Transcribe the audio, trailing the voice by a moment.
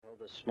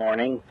This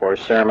morning for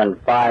Sermon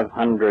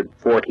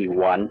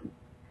 541,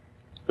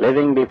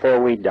 Living Before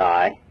We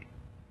Die,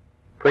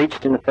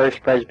 preached in the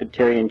First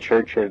Presbyterian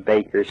Church of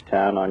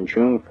Bakerstown on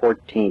June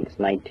 14th,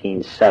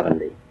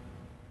 1970.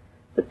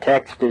 The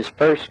text is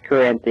 1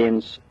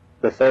 Corinthians,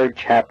 the 3rd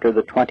chapter,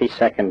 the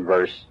 22nd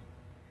verse.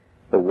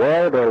 The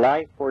world or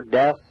life or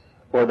death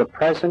or the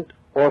present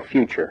or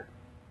future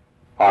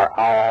are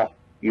all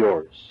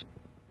yours.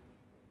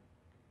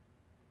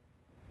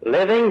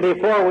 Living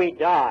before we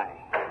die.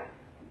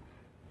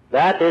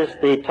 That is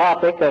the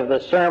topic of the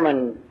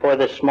sermon for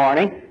this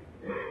morning,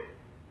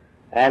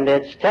 and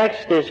its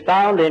text is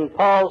found in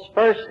Paul's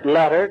first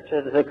letter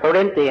to the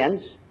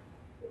Corinthians,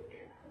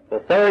 the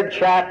 3rd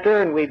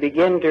chapter, and we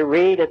begin to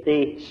read at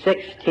the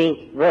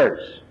 16th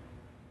verse.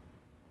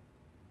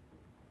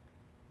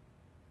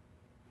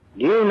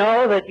 Do you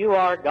know that you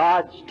are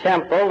God's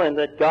temple and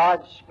that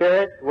God's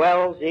Spirit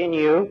dwells in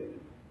you?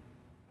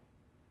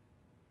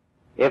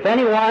 If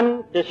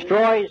anyone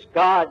destroys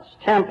God's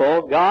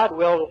temple, God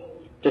will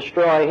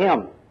destroy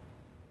him.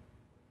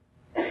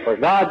 For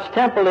God's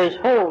temple is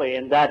holy,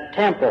 and that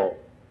temple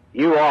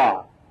you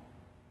are.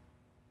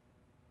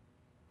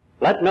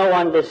 Let no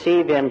one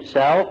deceive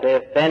himself.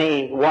 If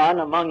anyone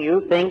among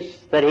you thinks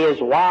that he is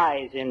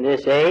wise in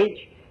this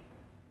age,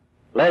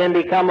 let him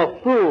become a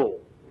fool,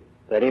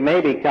 that he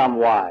may become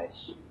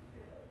wise.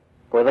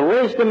 For the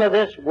wisdom of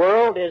this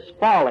world is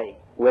folly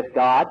with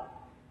God.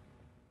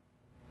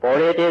 For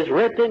it is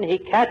written, He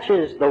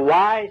catches the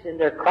wise in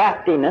their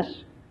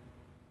craftiness.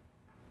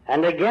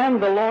 And again,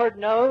 the Lord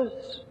knows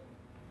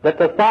that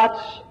the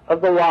thoughts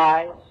of the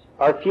wise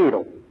are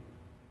futile.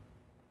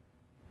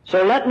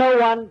 So let no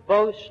one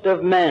boast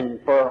of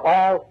men, for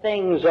all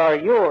things are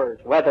yours,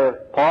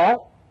 whether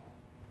Paul,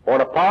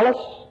 or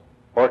Apollos,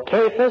 or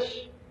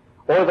Cephas,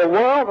 or the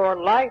world, or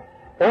life,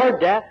 or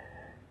death,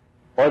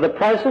 or the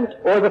present,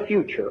 or the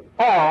future.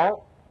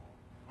 All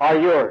are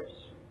yours.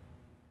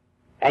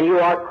 And you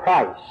are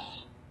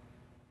Christ's,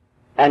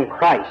 and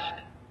Christ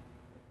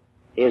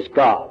is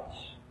God's.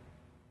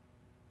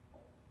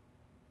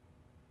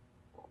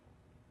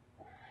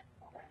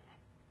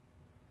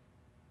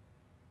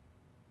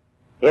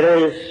 It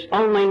is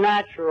only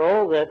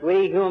natural that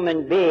we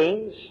human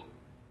beings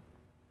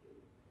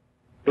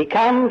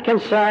become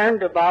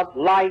concerned about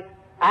life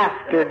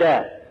after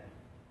death.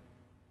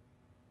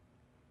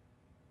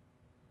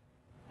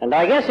 And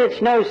I guess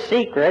it's no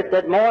secret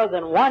that more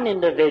than one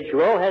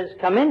individual has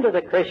come into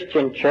the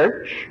Christian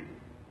church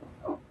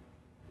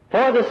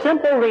for the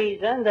simple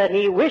reason that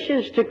he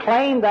wishes to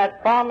claim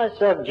that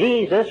promise of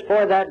Jesus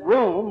for that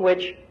room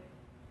which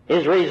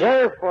is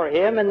reserved for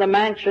him in the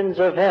mansions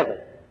of heaven.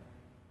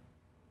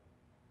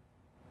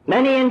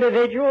 Many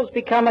individuals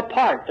become a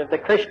part of the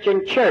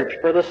Christian church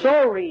for the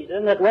sole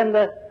reason that when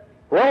the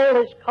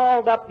roll is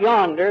called up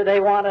yonder, they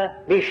want to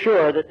be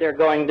sure that they're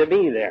going to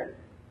be there.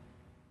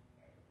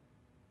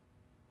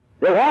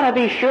 They want to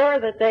be sure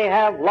that they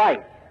have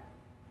life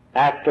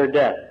after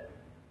death.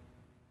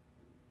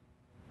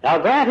 Now,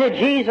 granted,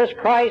 Jesus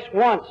Christ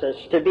wants us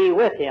to be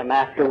with Him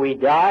after we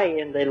die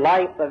in the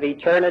life of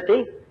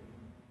eternity.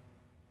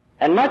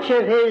 And much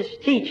of His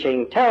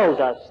teaching tells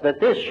us that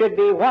this should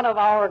be one of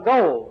our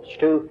goals,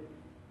 to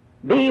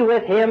be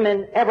with Him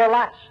in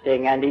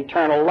everlasting and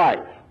eternal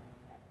life.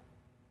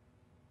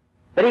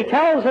 But He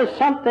tells us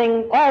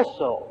something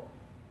also.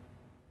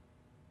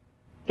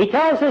 He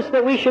tells us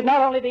that we should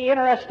not only be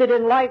interested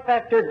in life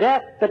after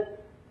death,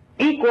 but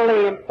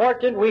equally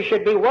important, we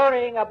should be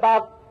worrying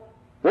about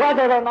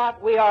whether or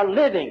not we are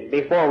living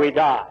before we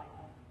die.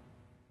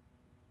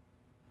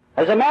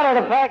 As a matter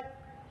of fact,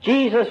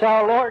 Jesus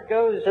our Lord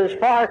goes as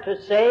far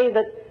to say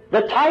that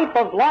the type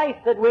of life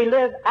that we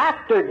live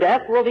after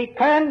death will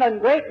depend in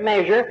great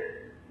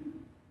measure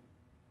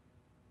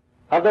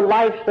of the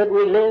life that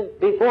we live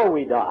before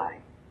we die.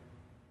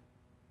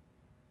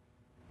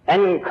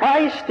 And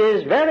Christ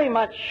is very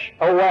much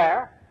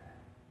aware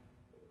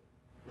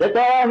that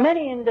there are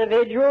many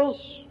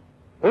individuals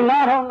who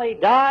not only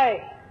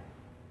die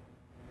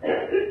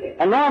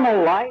a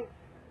normal life,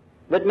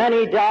 but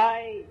many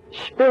die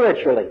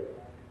spiritually.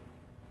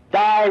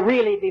 Die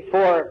really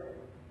before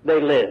they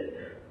live.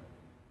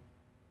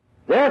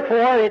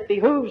 Therefore, it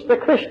behooves the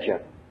Christian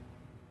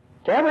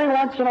to every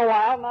once in a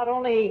while not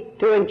only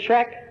to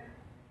check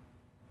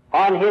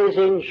on his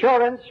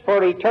insurance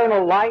for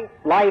eternal life,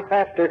 life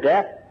after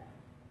death,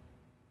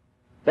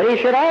 but he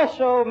should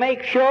also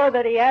make sure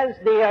that he has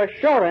the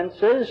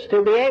assurances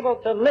to be able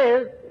to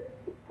live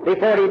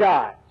before he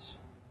dies.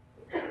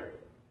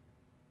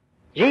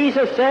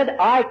 Jesus said,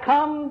 I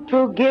come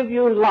to give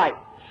you life,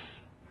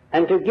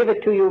 and to give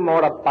it to you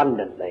more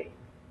abundantly.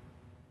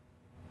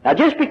 Now,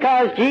 just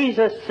because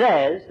Jesus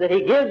says that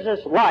He gives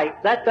us life,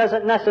 that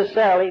doesn't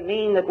necessarily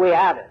mean that we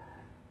have it.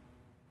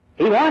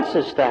 He wants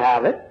us to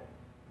have it.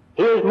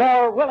 He is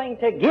more willing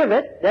to give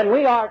it than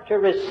we are to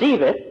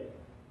receive it.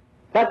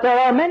 But there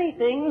are many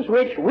things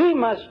which we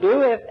must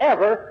do if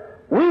ever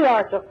we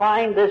are to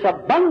find this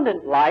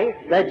abundant life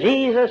that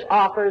Jesus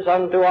offers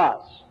unto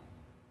us.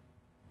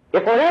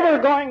 If we're ever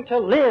going to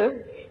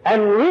live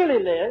and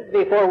really live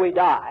before we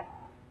die,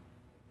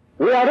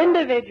 We are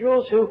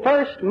individuals who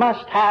first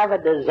must have a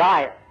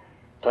desire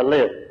to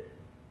live.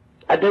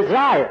 A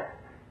desire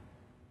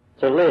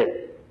to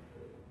live.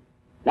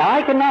 Now,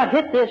 I cannot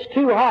hit this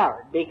too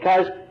hard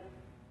because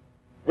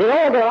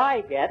the older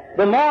I get,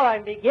 the more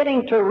I'm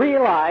beginning to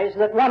realize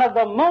that one of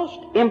the most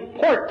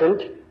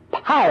important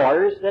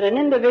powers that an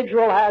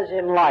individual has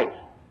in life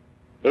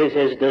is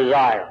his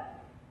desire.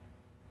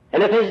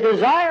 And if his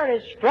desire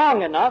is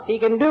strong enough, he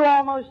can do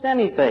almost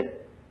anything.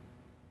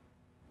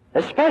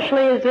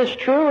 Especially is this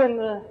true in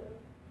the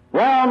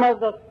realm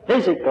of the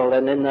physical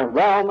and in the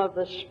realm of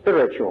the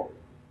spiritual.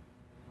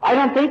 I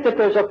don't think that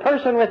there's a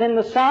person within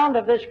the sound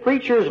of this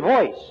preacher's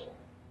voice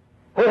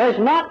who has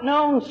not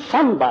known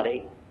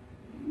somebody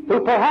who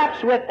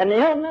perhaps with an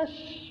illness,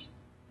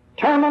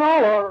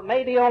 terminal or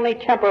maybe only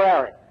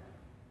temporary,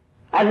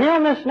 an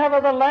illness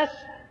nevertheless,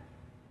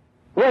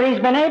 where he's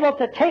been able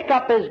to take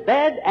up his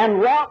bed and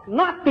walk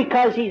not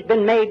because he's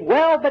been made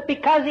well, but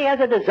because he has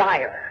a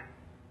desire.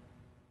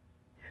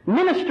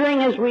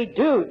 Ministering as we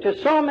do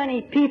to so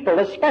many people,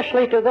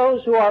 especially to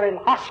those who are in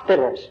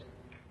hospitals,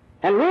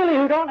 and really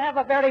who don't have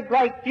a very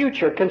bright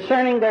future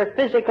concerning their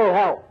physical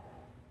health,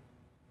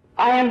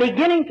 I am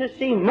beginning to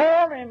see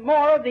more and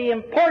more of the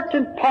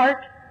important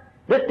part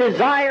that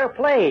desire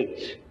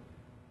plays.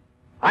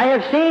 I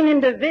have seen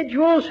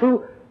individuals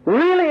who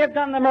really have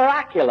done the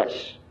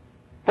miraculous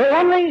for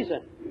one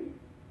reason.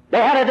 They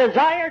had a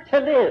desire to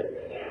live.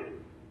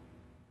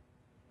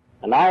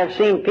 And I have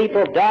seen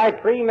people die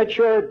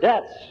premature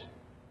deaths.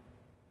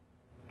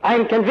 I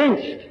am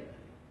convinced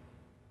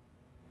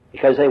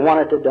because they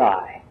wanted to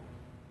die.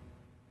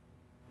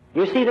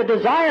 You see, the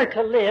desire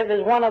to live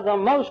is one of the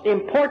most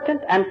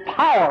important and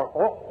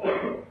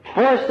powerful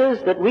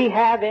forces that we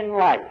have in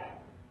life.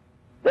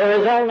 There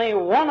is only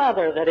one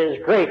other that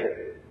is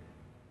greater,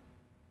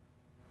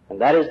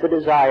 and that is the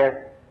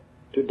desire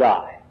to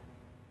die.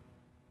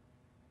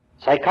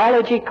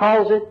 Psychology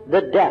calls it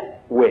the death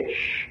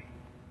wish.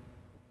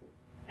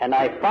 And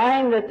I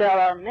find that there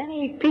are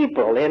many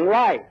people in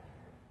life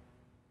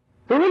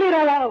who really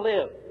don't want to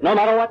live, no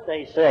matter what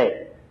they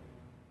say.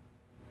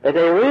 But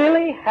they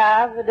really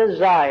have a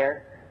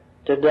desire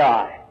to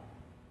die.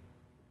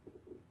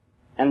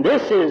 And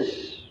this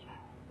is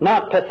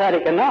not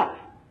pathetic enough.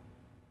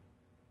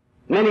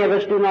 Many of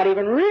us do not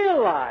even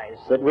realize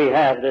that we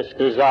have this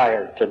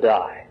desire to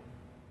die.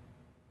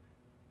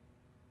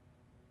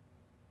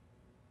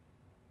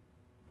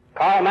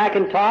 Carl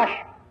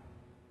McIntosh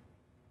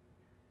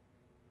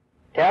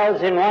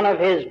tells in one of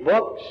his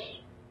books,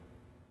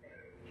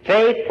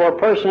 Faith for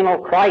Personal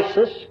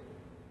Crisis,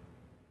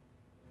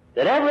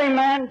 that every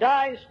man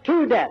dies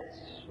two deaths,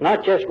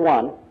 not just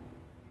one.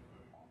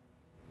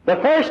 The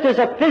first is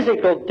a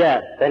physical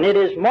death, and it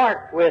is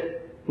marked with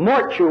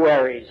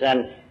mortuaries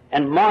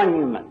and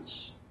monuments.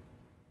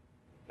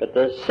 But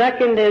the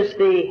second is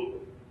the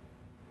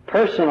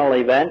personal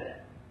event,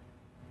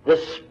 the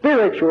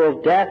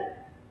spiritual death,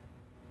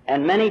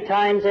 and many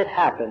times it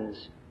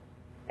happens,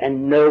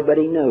 and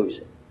nobody knows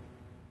it.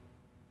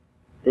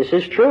 This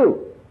is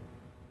true.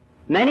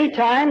 Many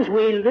times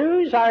we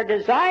lose our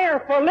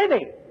desire for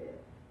living,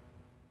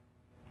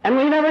 and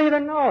we never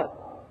even know it.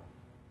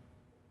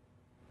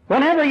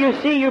 Whenever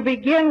you see you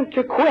begin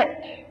to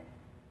quit,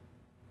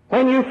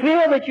 when you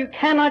feel that you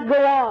cannot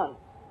go on,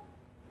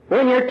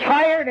 when you're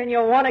tired and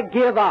you want to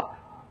give up,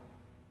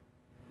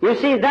 you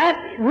see,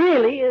 that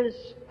really is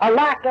a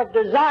lack of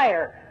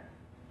desire.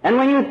 And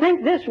when you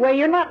think this way,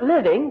 you're not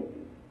living.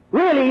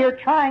 Really, you're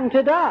trying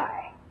to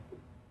die.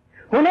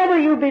 Whenever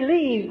you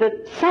believe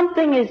that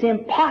something is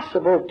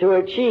impossible to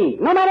achieve,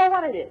 no matter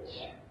what it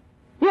is,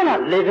 you're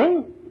not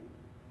living.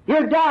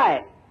 You're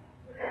dying.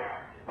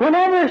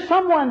 Whenever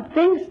someone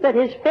thinks that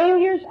his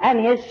failures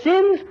and his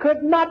sins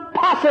could not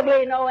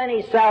possibly know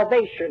any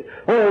salvation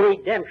or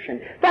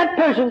redemption, that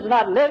person's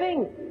not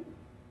living.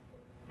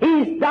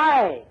 He's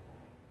dying.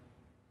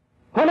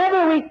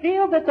 Whenever we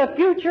feel that the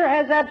future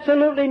has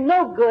absolutely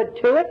no good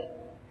to it,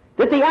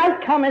 that the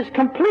outcome is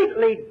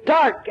completely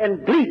dark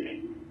and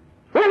bleak,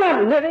 we're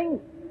not living.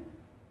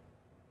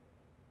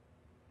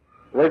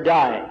 We're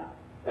dying.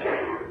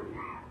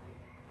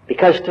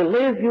 Because to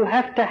live, you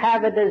have to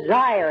have a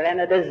desire, and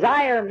a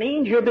desire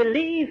means you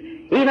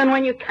believe even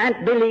when you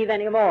can't believe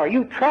anymore.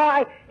 You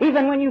try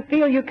even when you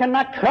feel you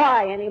cannot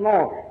try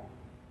anymore.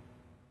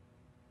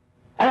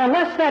 And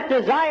unless that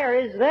desire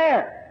is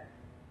there,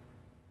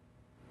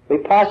 we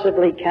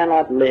possibly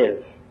cannot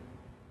live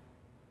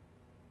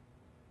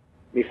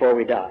before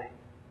we die.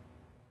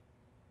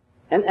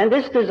 And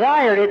this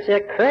desire, it's a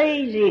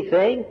crazy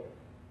thing,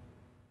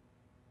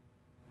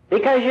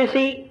 because you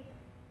see,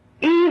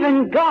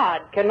 even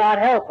God cannot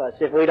help us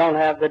if we don't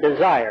have the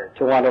desire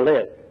to want to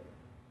live.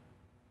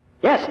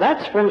 Yes,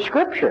 that's from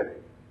Scripture.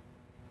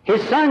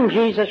 His Son,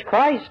 Jesus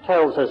Christ,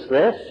 tells us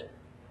this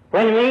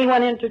when he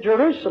went into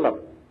Jerusalem.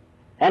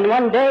 And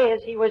one day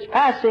as he was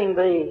passing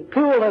the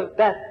pool of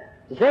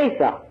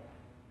Bethzatha,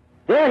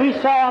 there he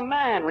saw a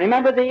man.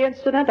 Remember the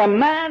incident? A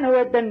man who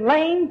had been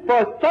lame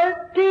for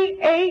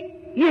 38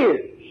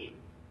 years.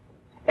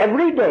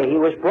 Every day he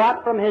was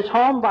brought from his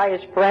home by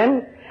his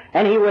friend,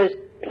 and he was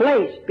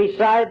placed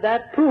beside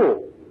that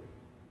pool.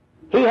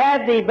 He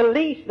had the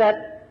belief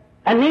that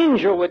an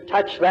angel would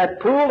touch that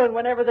pool, and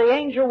whenever the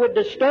angel would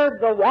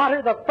disturb the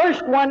water, the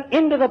first one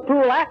into the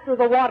pool after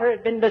the water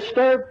had been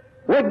disturbed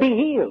would be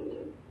healed.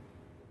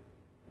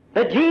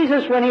 But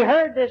Jesus, when he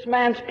heard this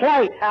man's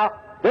plight, how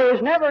there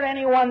was never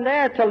anyone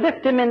there to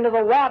lift him into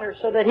the water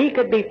so that he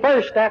could be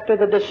first after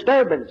the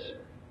disturbance,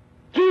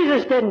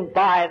 Jesus didn't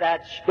buy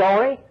that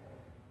story.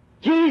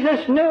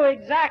 Jesus knew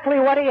exactly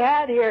what he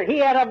had here. He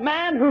had a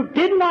man who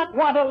did not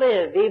want to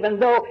live, even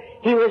though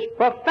he was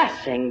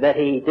professing that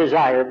he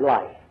desired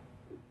life.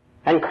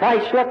 And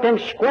Christ looked him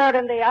square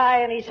in the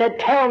eye and he said,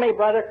 "Tell me,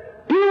 brother,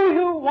 do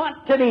you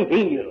want to be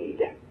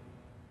healed?"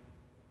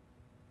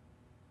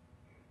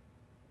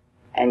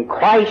 And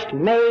Christ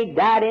made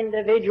that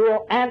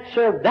individual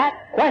answer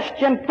that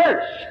question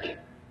first,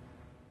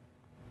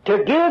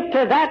 to give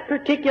to that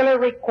particular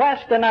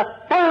request an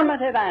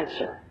affirmative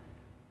answer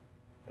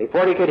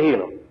before he could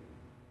heal him.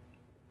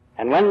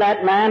 And when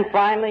that man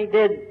finally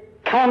did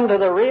come to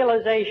the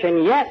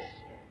realization, yes,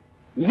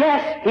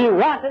 he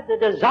wanted the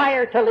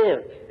desire to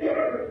live,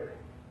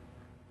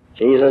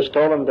 Jesus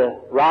told him to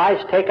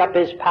rise, take up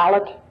his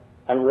pallet,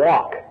 and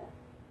walk.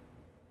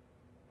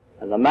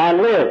 And the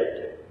man lived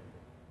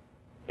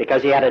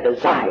because he had a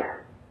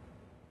desire.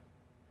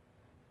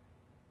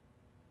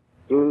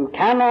 You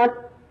cannot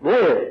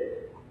live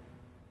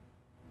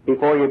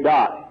before you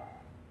die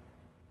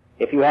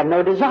if you have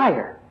no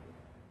desire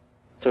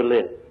to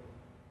live.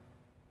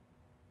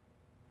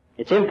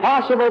 It's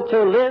impossible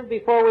to live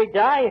before we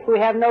die if we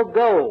have no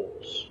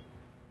goals.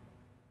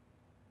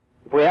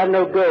 If we have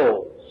no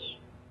goals.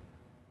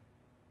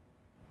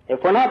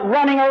 If we're not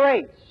running a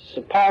race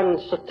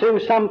to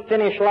some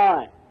finish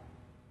line.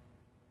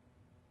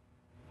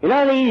 You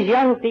know, these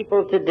young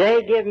people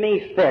today give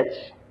me fits.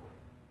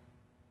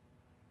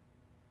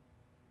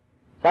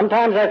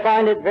 Sometimes I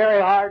find it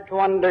very hard to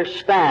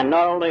understand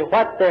not only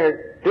what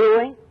they're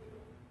doing,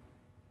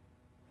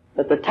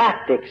 but the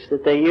tactics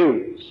that they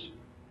use.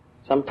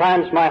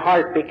 Sometimes my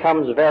heart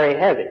becomes very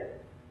heavy.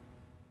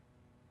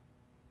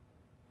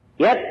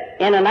 Yet,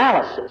 in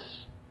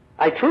analysis,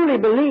 I truly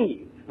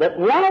believe that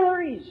one of the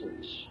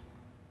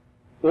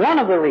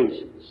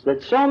reasons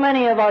that so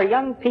many of our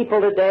young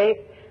people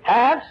today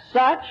have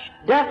such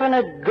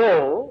definite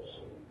goals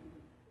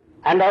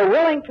and are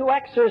willing to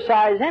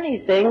exercise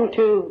anything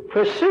to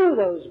pursue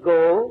those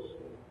goals,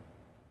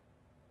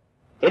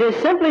 it is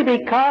simply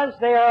because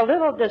they are a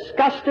little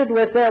disgusted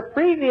with their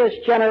previous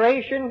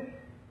generation,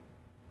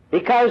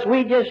 because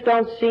we just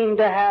don't seem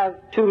to have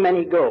too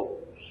many goals.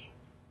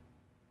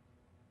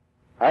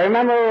 I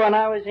remember when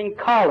I was in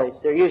college,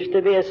 there used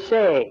to be a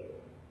saying,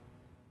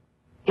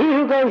 "He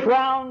who goes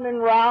round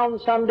and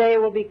round someday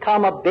will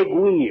become a big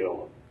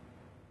wheel."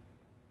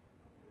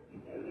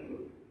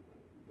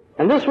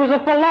 And this was a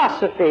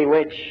philosophy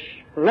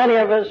which many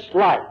of us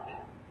liked.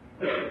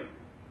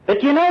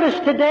 But you notice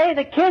today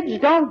the kids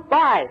don't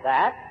buy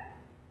that.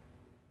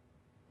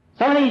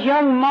 Some of these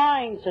young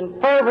minds and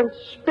fervent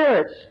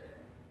spirits,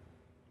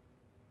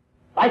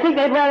 I think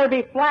they'd rather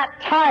be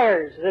flat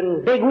tires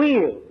than big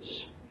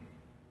wheels.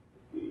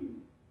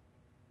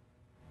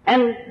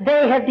 And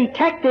they have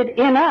detected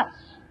in us,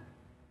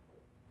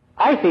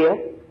 I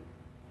feel,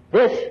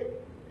 this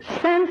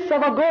sense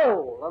of a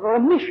goal, of a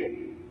mission.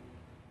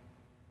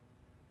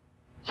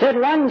 Said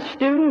one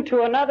student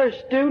to another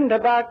student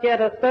about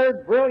yet a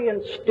third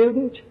brilliant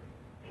student,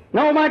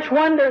 "No much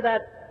wonder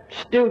that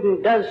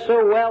student does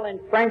so well in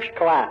French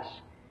class.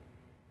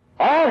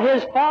 All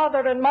his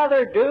father and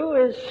mother do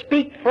is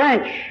speak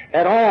French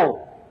at home."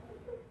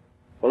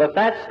 Well, if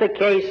that's the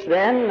case,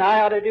 then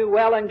I ought to do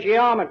well in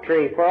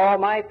geometry, for all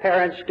my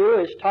parents do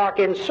is talk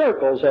in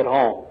circles at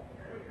home.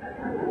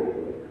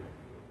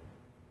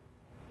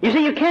 You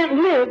see, you can't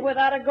live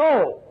without a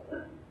goal.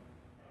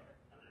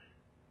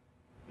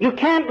 You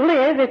can't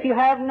live if you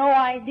have no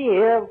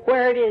idea of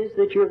where it is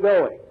that you're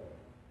going.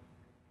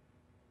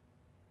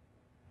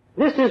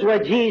 This is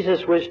what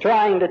Jesus was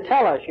trying to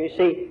tell us, you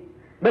see.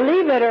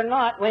 Believe it or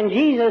not, when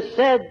Jesus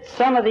said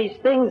some of these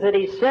things that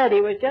he said, he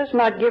was just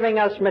not giving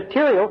us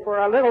material for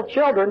our little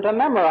children to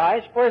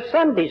memorize for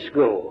Sunday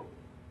school.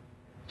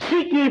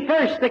 "Seek ye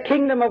first the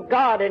kingdom of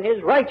God and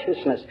his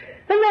righteousness,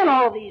 and then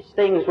all these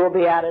things will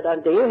be added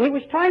unto you." He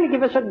was trying to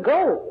give us a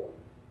goal.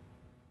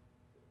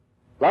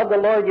 Love the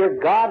Lord your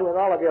God with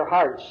all of your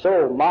heart,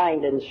 soul,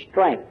 mind, and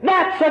strength.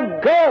 That's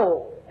a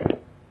goal.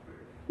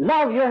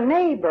 Love your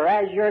neighbor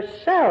as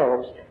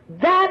yourselves.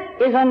 That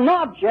is an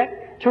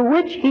object to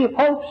which he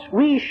hopes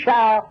we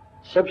shall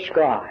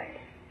subscribe.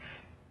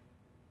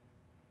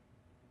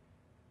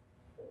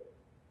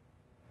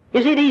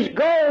 You see, these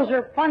goals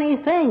are funny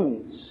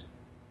things.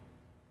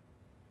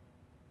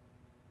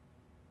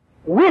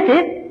 With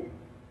it,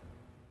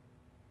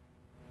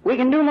 we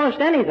can do most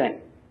anything.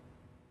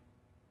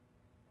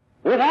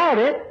 Without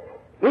it,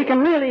 we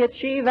can really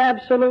achieve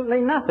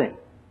absolutely nothing.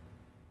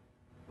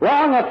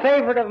 Long a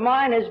favorite of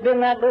mine has been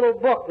that little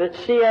book that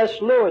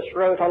C.S. Lewis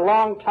wrote a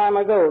long time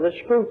ago, the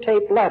Screw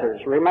Tape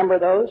Letters. Remember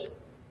those?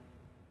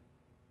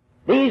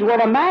 These were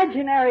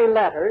imaginary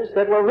letters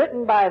that were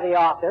written by the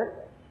author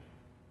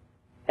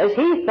as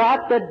he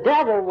thought the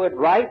devil would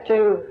write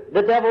to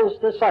the devil's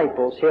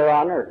disciples here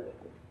on earth.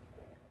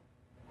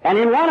 And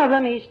in one of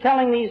them he's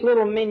telling these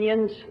little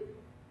minions,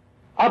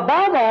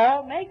 above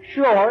all, make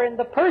sure in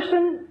the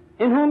person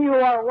in whom you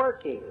are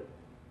working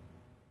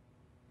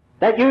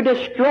that you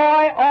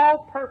destroy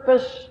all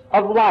purpose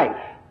of life.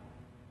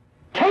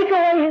 Take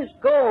away his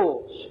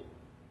goals,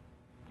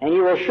 and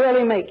you will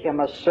surely make him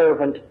a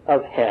servant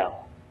of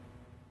hell.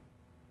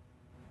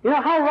 You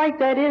know how right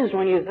that is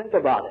when you think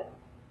about it.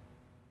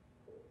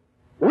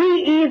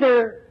 We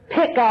either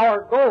pick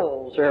our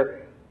goals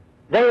or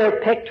they are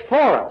picked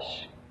for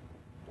us.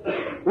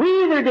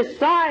 We either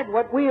decide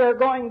what we are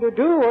going to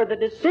do or the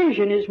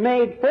decision is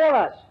made for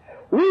us.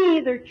 We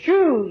either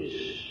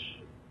choose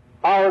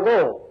our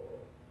goal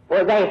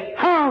or they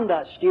hound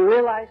us. Do you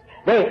realize?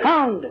 They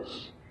hound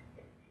us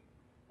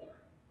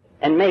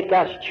and make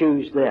us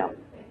choose them.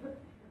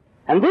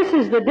 And this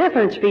is the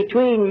difference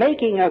between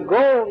making a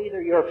goal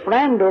either your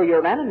friend or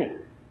your enemy.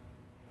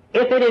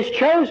 If it is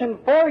chosen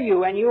for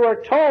you and you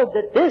are told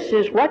that this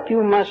is what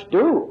you must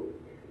do,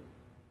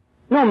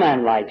 no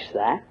man likes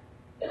that.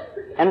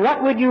 And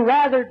what would you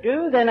rather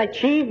do than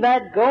achieve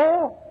that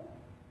goal?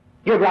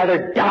 You'd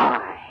rather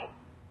die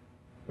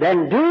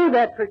than do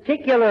that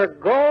particular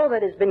goal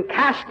that has been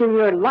cast in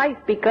your life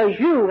because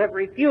you have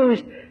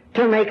refused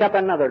to make up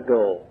another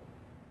goal.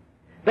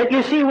 But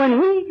you see, when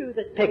we do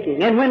the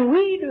picking and when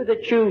we do the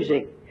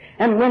choosing,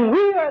 and when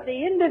we are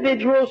the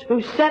individuals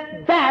who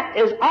set that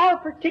as our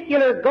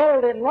particular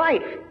goal in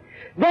life,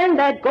 then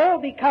that goal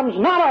becomes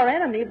not our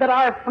enemy, but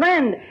our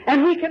friend,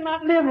 and we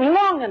cannot live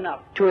long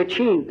enough to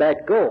achieve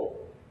that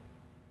goal.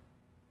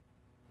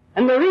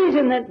 And the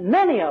reason that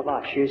many of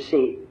us, you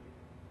see,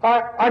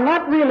 are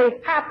not really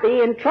happy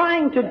in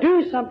trying to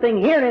do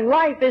something here in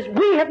life is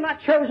we have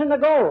not chosen the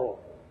goal.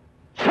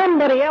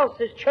 Somebody else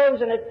has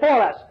chosen it for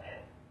us,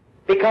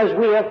 because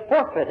we have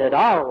forfeited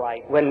our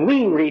right when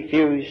we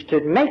refuse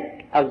to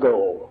make a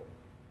goal.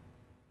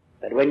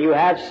 But when you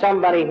have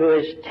somebody who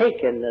has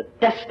taken the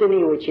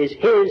destiny which is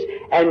his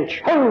and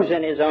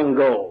chosen his own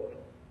goal,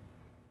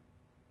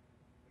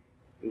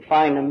 you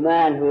find a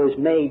man who has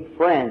made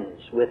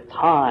friends with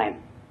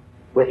time,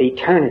 with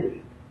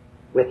eternity,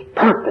 with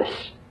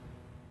purpose,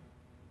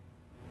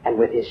 and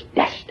with his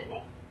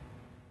destiny.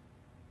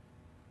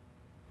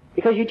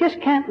 Because you just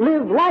can't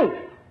live life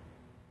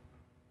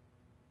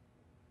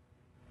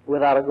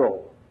without a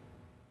goal.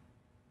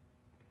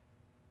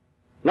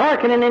 Nor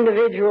can an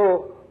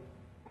individual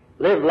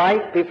live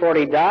life before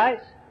he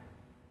dies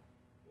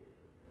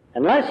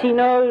unless he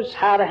knows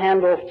how to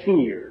handle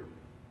fear.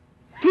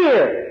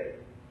 Fear,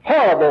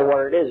 horrible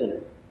word, isn't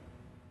it?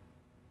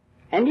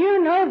 And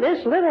you know,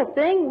 this little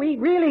thing, we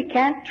really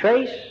can't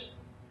trace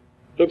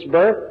its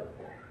birth.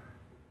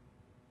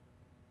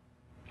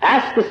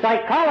 Ask the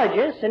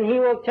psychologist and he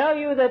will tell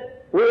you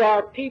that we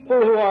are people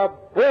who are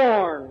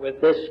born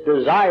with this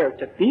desire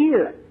to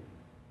fear.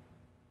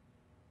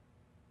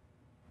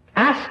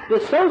 Ask the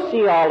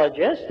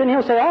sociologist and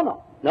he'll say,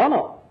 oh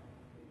no.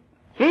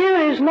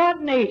 Fear is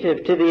not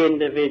native to the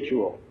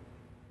individual.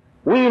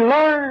 We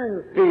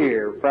learn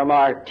fear from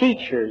our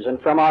teachers and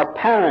from our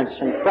parents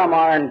and from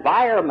our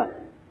environment.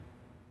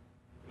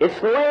 It's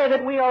the way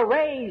that we are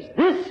raised.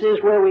 This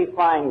is where we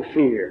find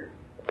fear.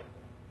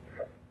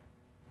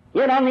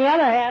 Yet on the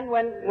other hand,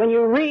 when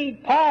you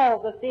read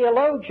Paul, the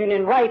theologian,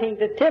 in writing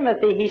to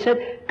Timothy, he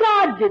said,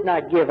 God did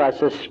not give us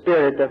a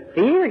spirit of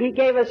fear. He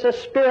gave us a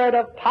spirit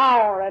of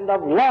power and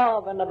of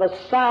love and of a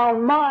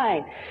sound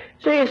mind.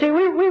 So you see,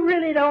 we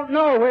really don't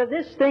know where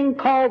this thing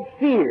called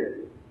fear,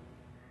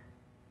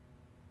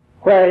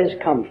 where it has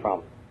come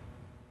from.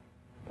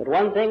 But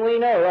one thing we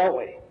know, don't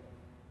we?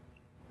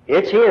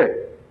 It's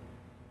here.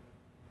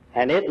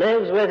 And it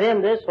lives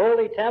within this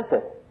holy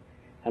temple.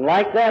 And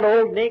like that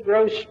old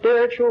Negro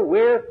spiritual,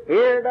 we're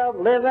feared of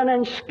living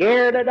and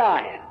scared of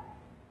dying.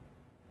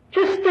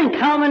 Just think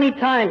how many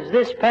times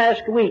this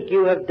past week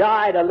you have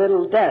died a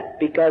little death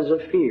because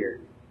of fear.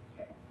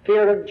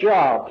 Fear of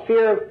job,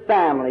 fear of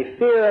family,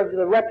 fear of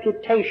the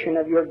reputation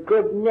of your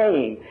good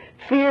name,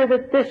 fear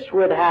that this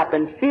would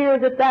happen, fear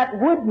that that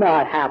would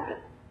not happen.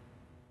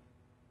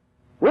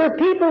 We're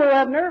people who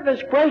have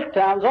nervous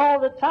breakdowns all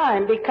the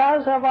time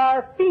because of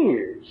our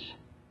fears.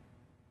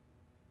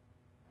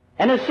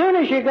 And as soon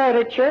as you go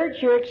to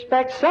church, you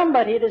expect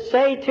somebody to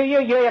say to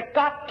you, you've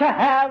got to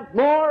have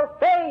more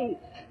faith.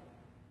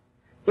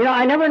 You know,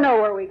 I never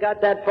know where we got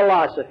that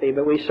philosophy,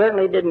 but we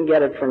certainly didn't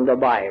get it from the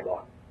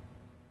Bible.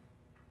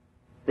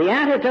 The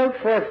antidote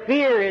for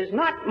fear is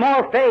not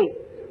more faith.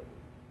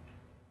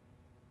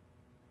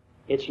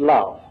 It's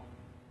love.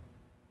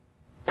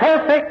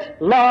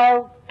 Perfect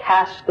love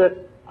casteth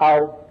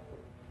out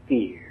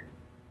fear.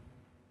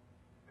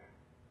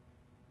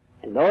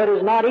 And though it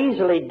is not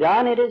easily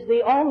done, it is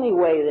the only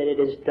way that it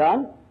is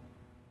done.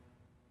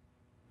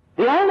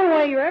 The only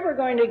way you're ever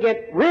going to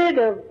get rid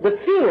of the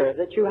fear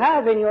that you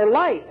have in your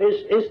life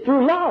is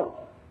through love.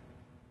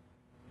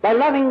 By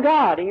loving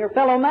God and your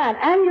fellow man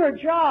and your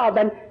job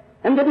and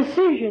and the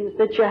decisions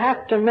that you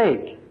have to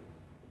make.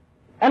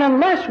 And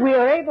unless we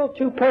are able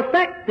to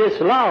perfect this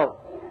love,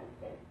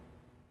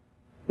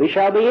 we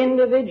shall be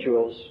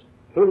individuals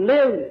who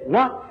live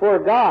not for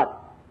God,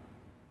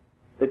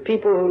 but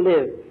people who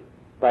live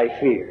by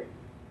fear.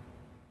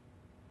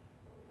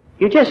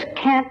 You just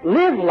can't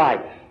live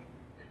life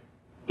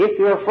if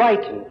you're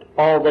frightened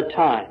all the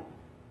time.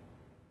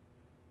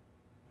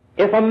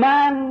 If a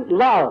man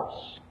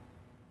loves,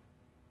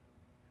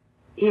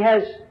 he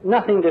has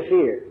nothing to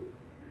fear.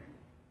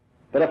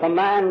 But if a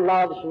man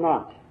loves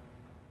not,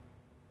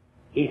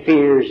 he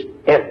fears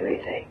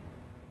everything.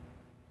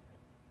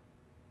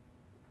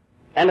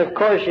 And of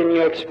course, and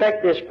you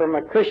expect this from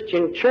a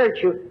Christian church,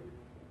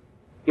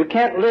 you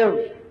can't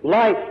live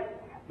life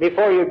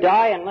before you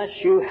die unless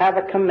you have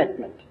a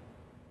commitment.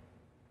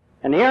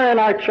 And here in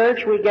our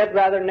church, we get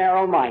rather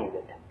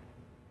narrow-minded.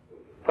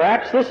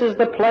 Perhaps this is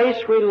the place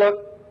we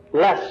look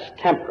less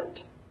temperate.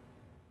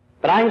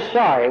 But I'm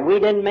sorry, we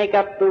didn't make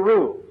up the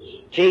rules.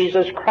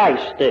 Jesus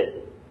Christ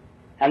did.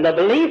 And the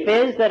belief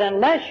is that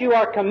unless you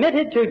are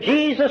committed to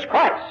Jesus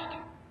Christ,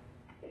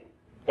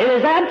 it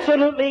is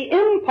absolutely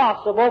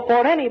impossible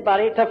for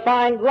anybody to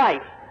find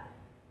life,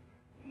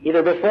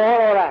 either before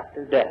or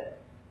after death.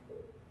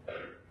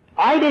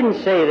 I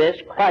didn't say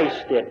this,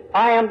 Christ did.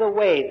 I am the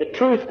way, the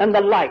truth, and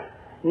the life.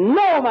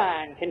 No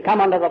man can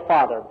come unto the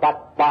Father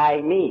but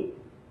by me.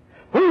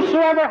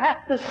 Whosoever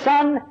hath the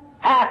Son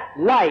hath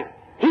life.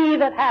 He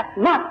that hath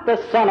not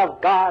the Son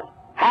of God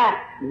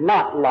hath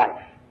not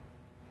life.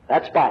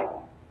 That's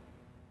Bible.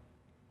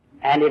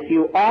 And if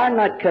you are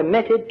not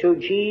committed to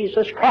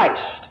Jesus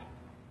Christ,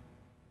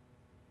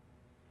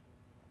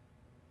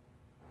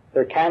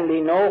 there can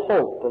be no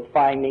hope of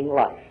finding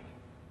life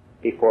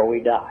before we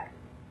die.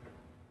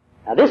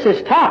 Now this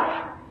is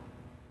tough.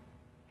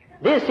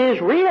 This is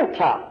real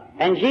tough.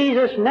 And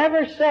Jesus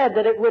never said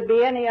that it would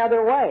be any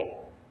other way.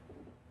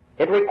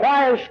 It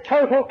requires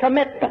total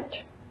commitment.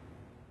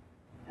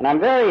 And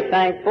I'm very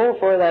thankful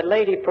for that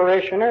lady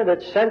parishioner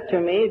that sent to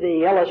me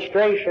the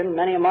illustration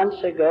many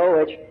months ago,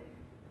 which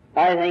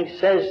I think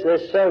says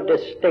this so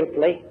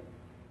distinctly.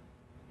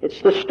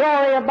 It's the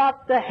story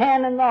about the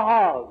hen and the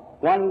hog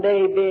one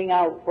day being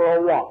out for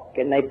a walk,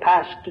 and they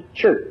passed a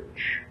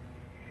church.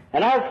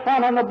 And out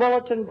front on the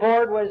bulletin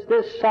board was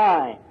this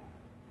sign: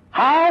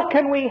 "How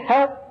can we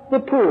help the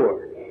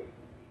poor?"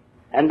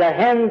 And the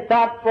hen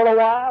thought for a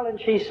while, and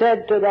she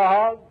said to the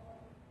hog,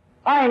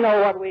 "I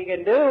know what we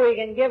can do. We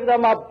can give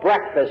them a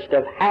breakfast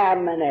of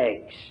ham and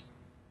eggs."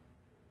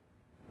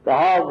 The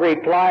hog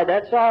replied,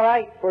 "That's all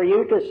right for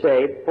you to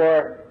say.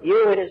 For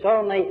you it is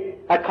only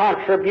a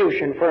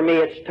contribution. For me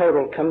it's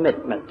total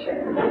commitment."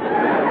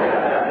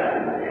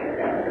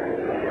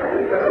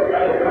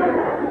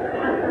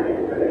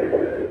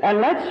 And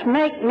let's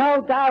make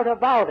no doubt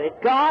about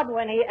it, God,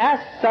 when He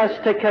asks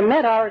us to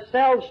commit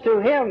ourselves to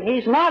Him,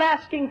 He's not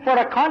asking for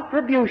a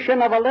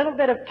contribution of a little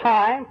bit of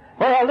time,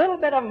 or a little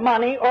bit of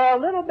money, or a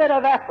little bit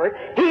of effort.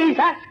 He's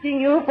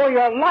asking you for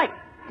your life,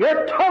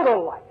 your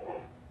total life.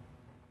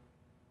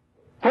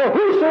 For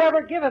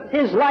whosoever giveth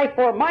his life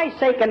for my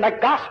sake and the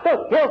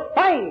gospel, he'll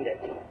find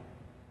it.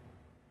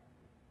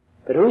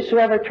 But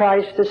whosoever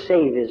tries to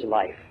save his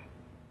life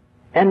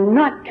and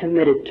not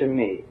commit it to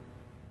me,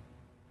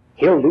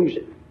 he'll lose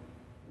it.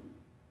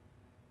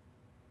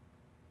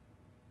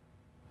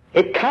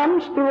 It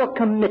comes through a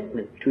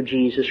commitment to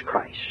Jesus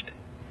Christ.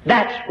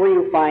 That's where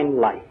you find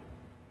life.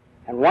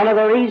 And one of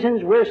the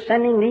reasons we're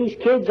sending these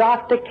kids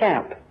off to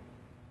camp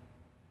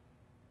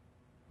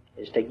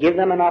is to give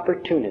them an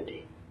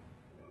opportunity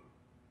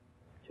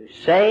to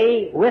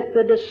say with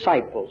the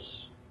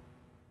disciples,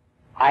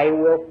 "I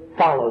will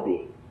follow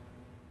thee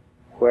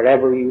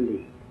wherever you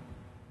lead."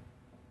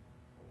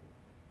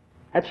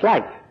 That's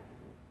life.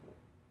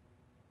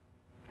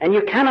 And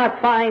you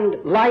cannot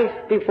find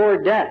life before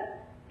death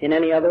in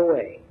any other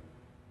way.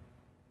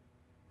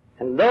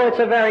 And though it's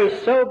a very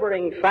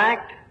sobering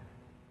fact,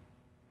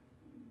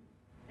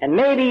 and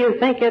maybe you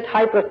think it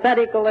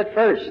hypothetical at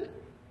first,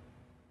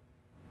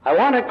 I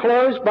want to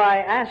close by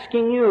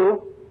asking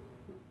you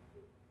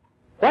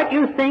what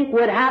you think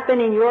would happen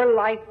in your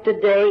life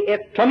today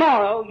if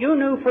tomorrow you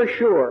knew for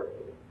sure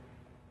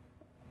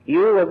you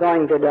were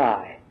going to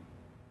die.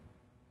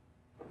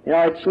 You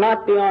know, it's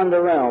not beyond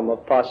the realm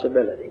of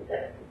possibility.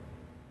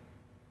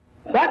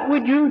 What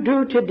would you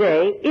do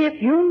today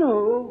if you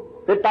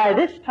knew that by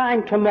this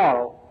time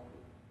tomorrow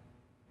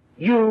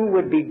you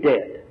would be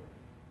dead?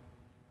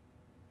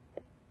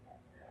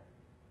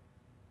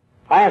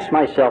 I asked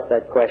myself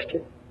that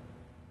question.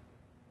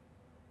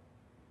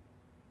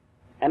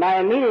 And I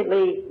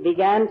immediately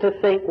began to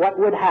think what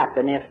would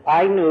happen if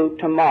I knew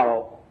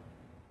tomorrow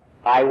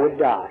I would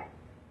die.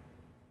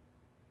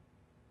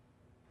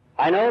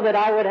 I know that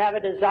I would have a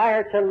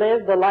desire to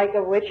live the like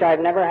of which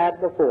I've never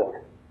had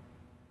before.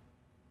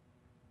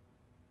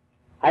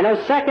 I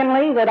know,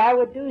 secondly, that I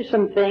would do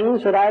some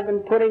things that I've been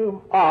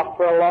putting off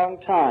for a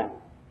long time,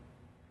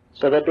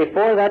 so that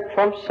before that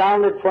trump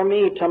sounded for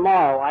me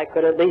tomorrow, I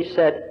could at least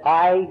said,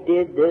 I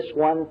did this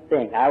one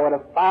thing. I would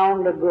have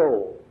found a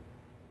goal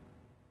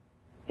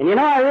And you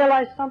know, I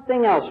realized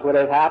something else would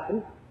have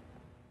happened.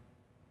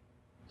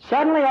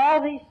 Suddenly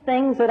all these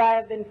things that I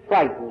have been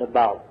frightened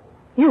about,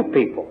 you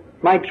people,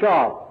 my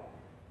job,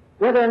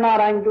 whether or not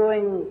I'm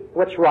doing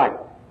what's right,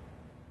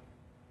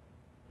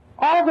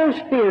 all those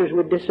fears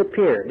would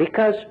disappear,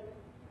 because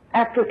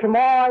after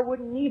tomorrow I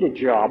wouldn't need a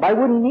job. I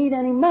wouldn't need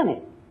any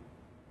money.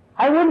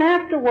 I wouldn't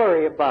have to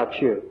worry about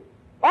you.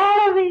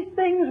 All of these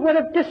things would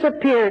have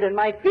disappeared, and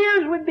my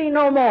fears would be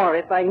no more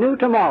if I knew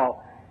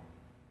tomorrow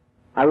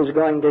I was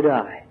going to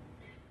die.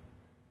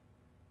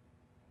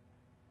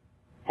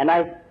 And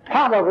I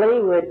probably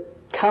would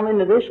come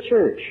into this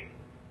church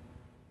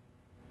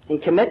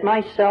and commit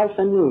myself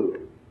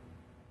anew,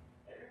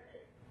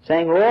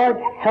 saying, Lord,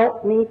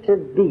 help me to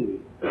be,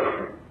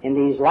 in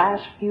these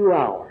last few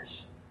hours,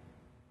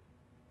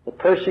 the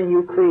person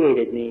you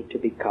created me to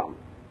become.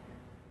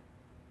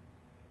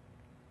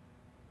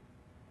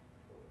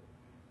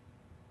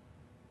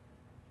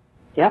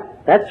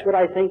 Yep, that's what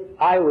I think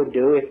I would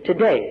do if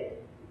today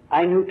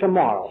I knew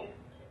tomorrow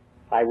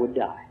I would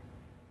die.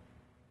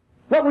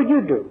 What would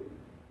you do?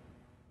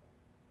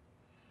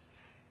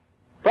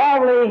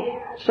 Probably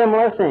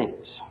similar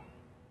things.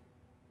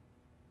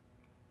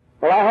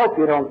 Well, I hope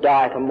you don't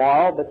die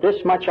tomorrow, but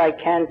this much I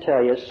can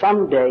tell you,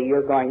 someday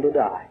you're going to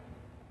die.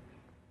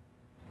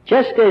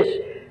 Just as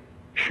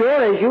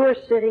sure as you are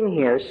sitting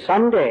here,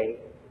 someday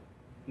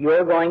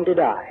you're going to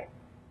die.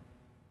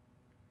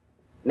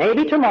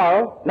 Maybe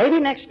tomorrow, maybe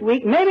next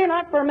week, maybe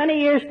not for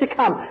many years to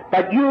come,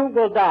 but you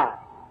will die.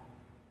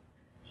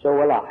 So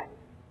will I.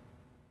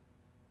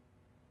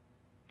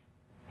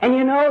 And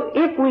you know,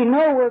 if we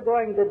know we're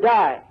going to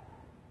die,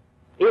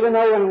 even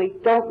though when we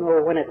don't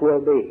know when it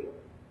will be,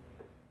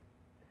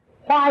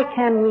 why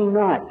can we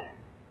not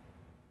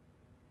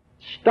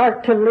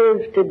start to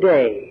live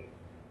today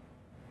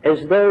as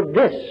though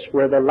this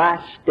were the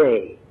last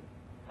day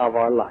of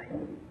our life?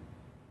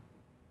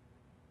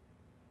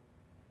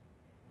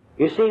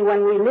 You see,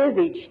 when we live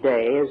each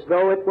day as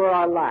though it were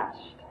our last,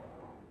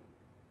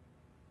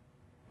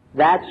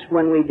 that's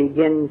when we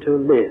begin to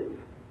live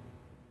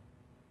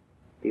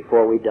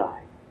before we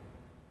die.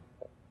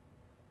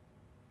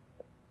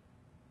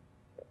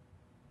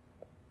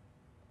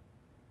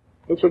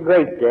 It's a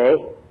great day.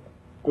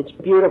 It's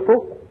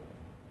beautiful.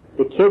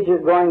 The kids are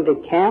going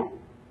to camp.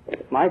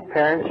 My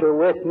parents are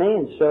with me,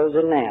 and so is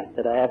an aunt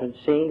that I haven't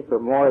seen for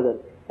more than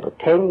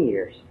 10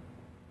 years.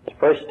 It's the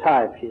first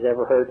time she's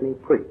ever heard me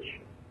preach.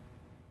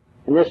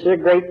 And this is a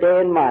great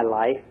day in my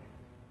life,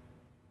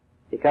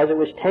 because it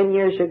was 10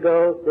 years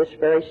ago this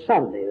very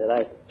Sunday that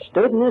I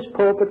stood in this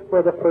pulpit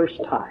for the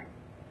first time.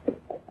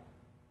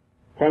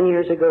 10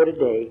 years ago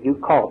today, you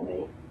called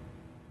me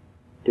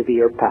to be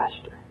your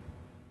pastor.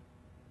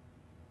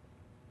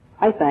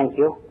 I thank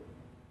you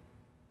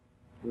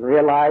and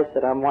realize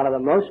that I'm one of the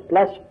most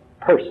blessed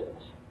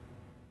persons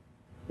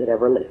that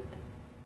ever lived.